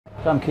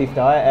So I'm Keith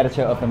Dyer,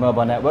 editor of the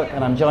Mobile Network,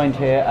 and I'm joined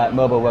here at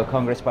Mobile World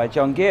Congress by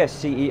John Giere,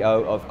 CEO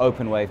of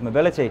OpenWave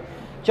Mobility.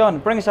 John,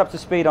 bring us up to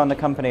speed on the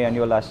company and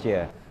your last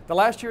year. The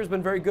last year has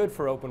been very good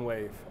for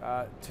OpenWave.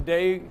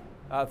 Today,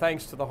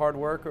 thanks to the hard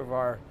work of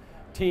our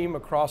team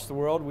across the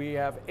world, we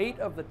have 8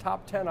 of the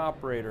top 10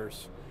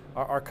 operators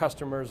are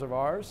customers of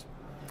ours.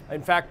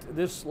 In fact,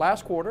 this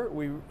last quarter,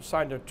 we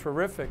signed a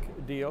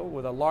terrific deal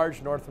with a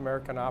large North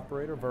American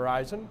operator,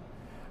 Verizon,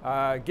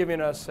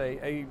 giving us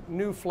a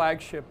new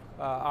flagship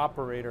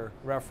operator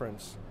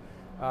reference.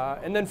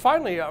 And then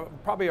finally,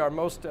 probably our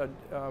most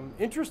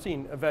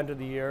interesting event of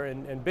the year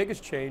and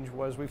biggest change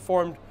was we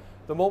formed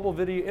the Mobile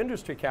Video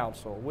Industry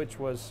Council, which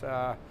was,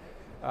 had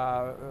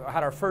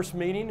our first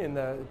meeting in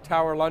the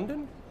Tower,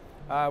 London.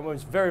 It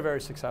was very,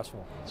 very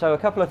successful. So a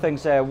couple of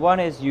things there. One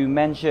is you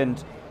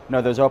mentioned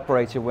those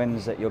operator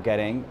wins that you're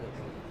getting.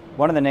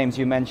 One of the names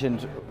you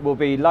mentioned will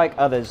be, like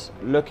others,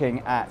 looking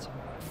at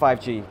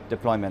 5G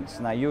deployments.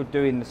 Now you're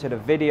doing the sort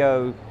of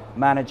video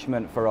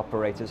management for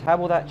operators. How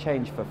will that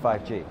change for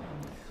 5G?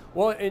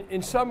 Well,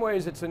 in some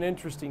ways it's an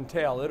interesting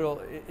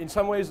tale. In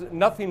some ways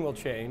nothing will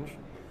change,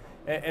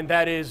 and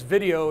that is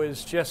video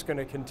is just going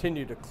to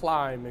continue to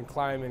climb and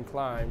climb and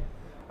climb.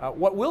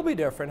 What will be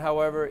different,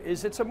 however,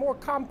 is it's a more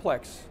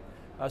complex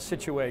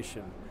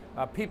situation.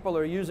 People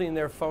are using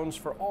their phones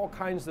for all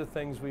kinds of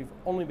things we've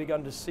only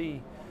begun to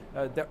see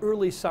the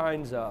early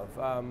signs of.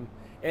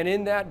 And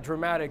in that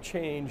dramatic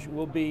change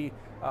will be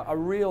a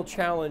real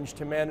challenge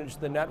to manage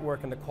the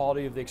network and the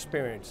quality of the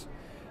experience.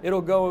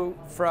 It'll go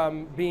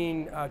from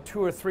being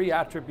 2 or 3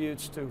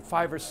 attributes to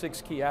 5 or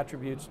 6 key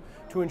attributes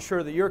to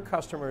ensure that your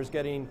customer is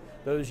getting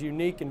those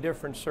unique and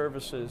different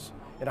services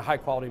in a high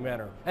quality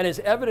manner. And as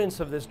evidence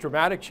of this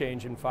dramatic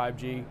change in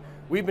 5G,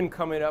 we've been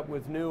coming up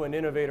with new and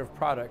innovative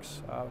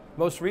products.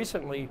 Most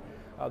recently,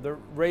 the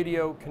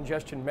radio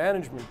congestion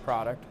management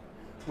product,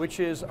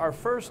 which is our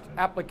first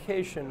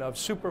application of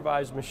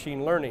supervised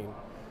machine learning,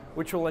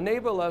 which will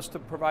enable us to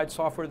provide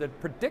software that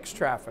predicts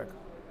traffic,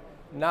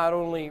 not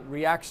only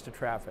reacts to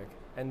traffic.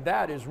 And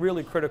that is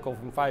really critical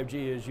from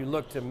 5G as you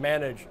look to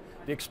manage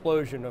the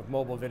explosion of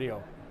mobile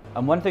video.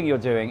 And one thing you're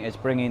doing is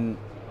bringing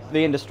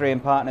the industry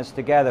and partners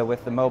together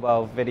with the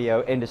Mobile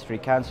Video Industry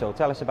Council.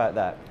 Tell us about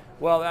that.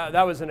 Well,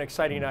 that was an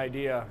exciting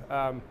idea.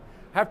 I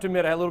have to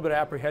admit I had a little bit of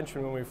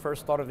apprehension when we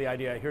first thought of the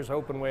idea. Here's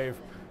OpenWave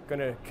going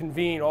to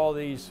convene all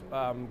these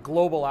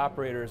global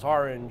operators,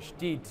 Orange,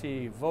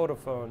 DT,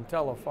 Vodafone,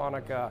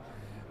 Telefonica,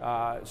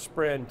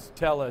 Sprint,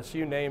 Telus,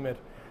 you name it,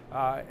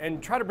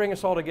 and try to bring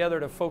us all together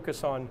to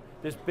focus on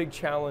this big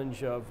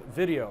challenge of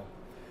video.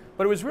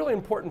 But it was really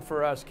important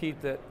for us,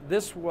 Keith, that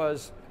this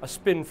was a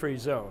spin-free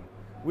zone.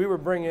 We were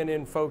bringing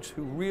in folks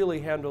who really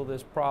handle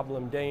this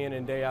problem day in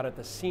and day out at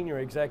the senior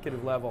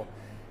executive level.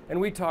 And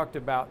we talked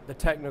about the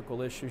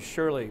technical issues,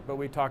 surely, but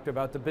we talked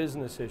about the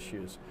business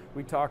issues.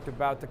 We talked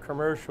about the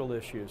commercial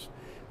issues.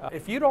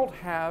 If you don't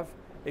have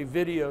a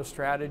video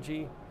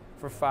strategy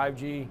for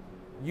 5G,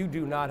 you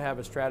do not have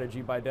a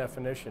strategy by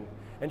definition.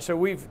 And so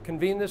we've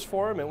convened this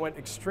forum. It went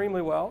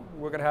extremely well.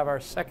 We're going to have our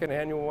 2nd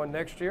annual one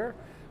next year.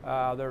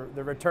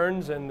 The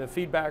returns and the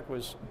feedback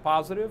was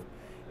positive.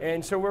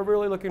 And so we're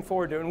really looking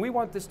forward to it. And we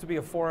want this to be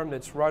a forum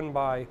that's run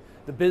by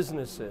the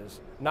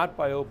businesses, not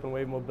by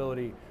OpenWave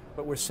Mobility,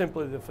 but we're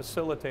simply the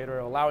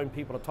facilitator, allowing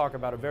people to talk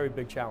about a very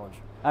big challenge.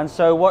 And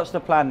so what's the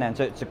plan then?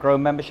 To grow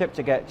membership,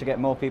 to get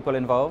more people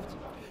involved?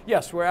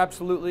 Yes,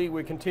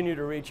 we continue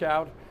to reach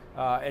out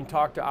and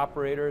talk to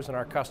operators and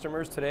our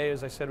customers. Today,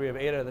 as I said, we have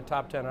 8 of the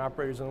top 10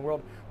 operators in the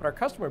world, but our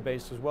customer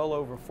base is well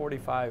over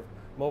 45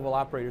 mobile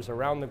operators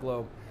around the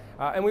globe.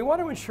 And we want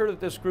to ensure that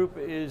this group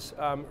is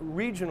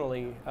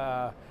regionally,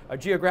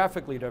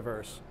 geographically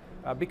diverse,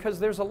 because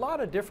there's a lot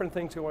of different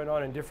things going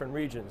on in different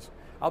regions.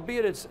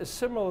 Albeit it's a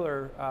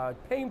similar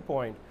pain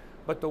point,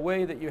 but the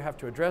way that you have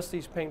to address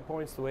these pain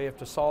points, the way you have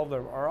to solve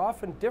them are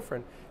often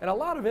different. And a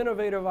lot of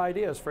innovative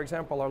ideas. For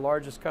example, our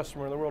largest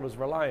customer in the world is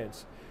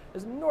Reliance.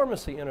 It's an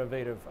enormously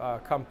innovative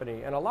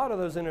company, and a lot of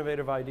those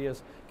innovative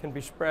ideas can be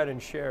spread and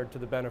shared to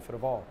the benefit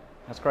of all.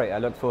 That's great. I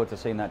look forward to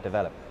seeing that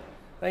develop.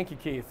 Thank you,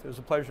 Keith. It was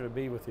a pleasure to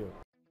be with you.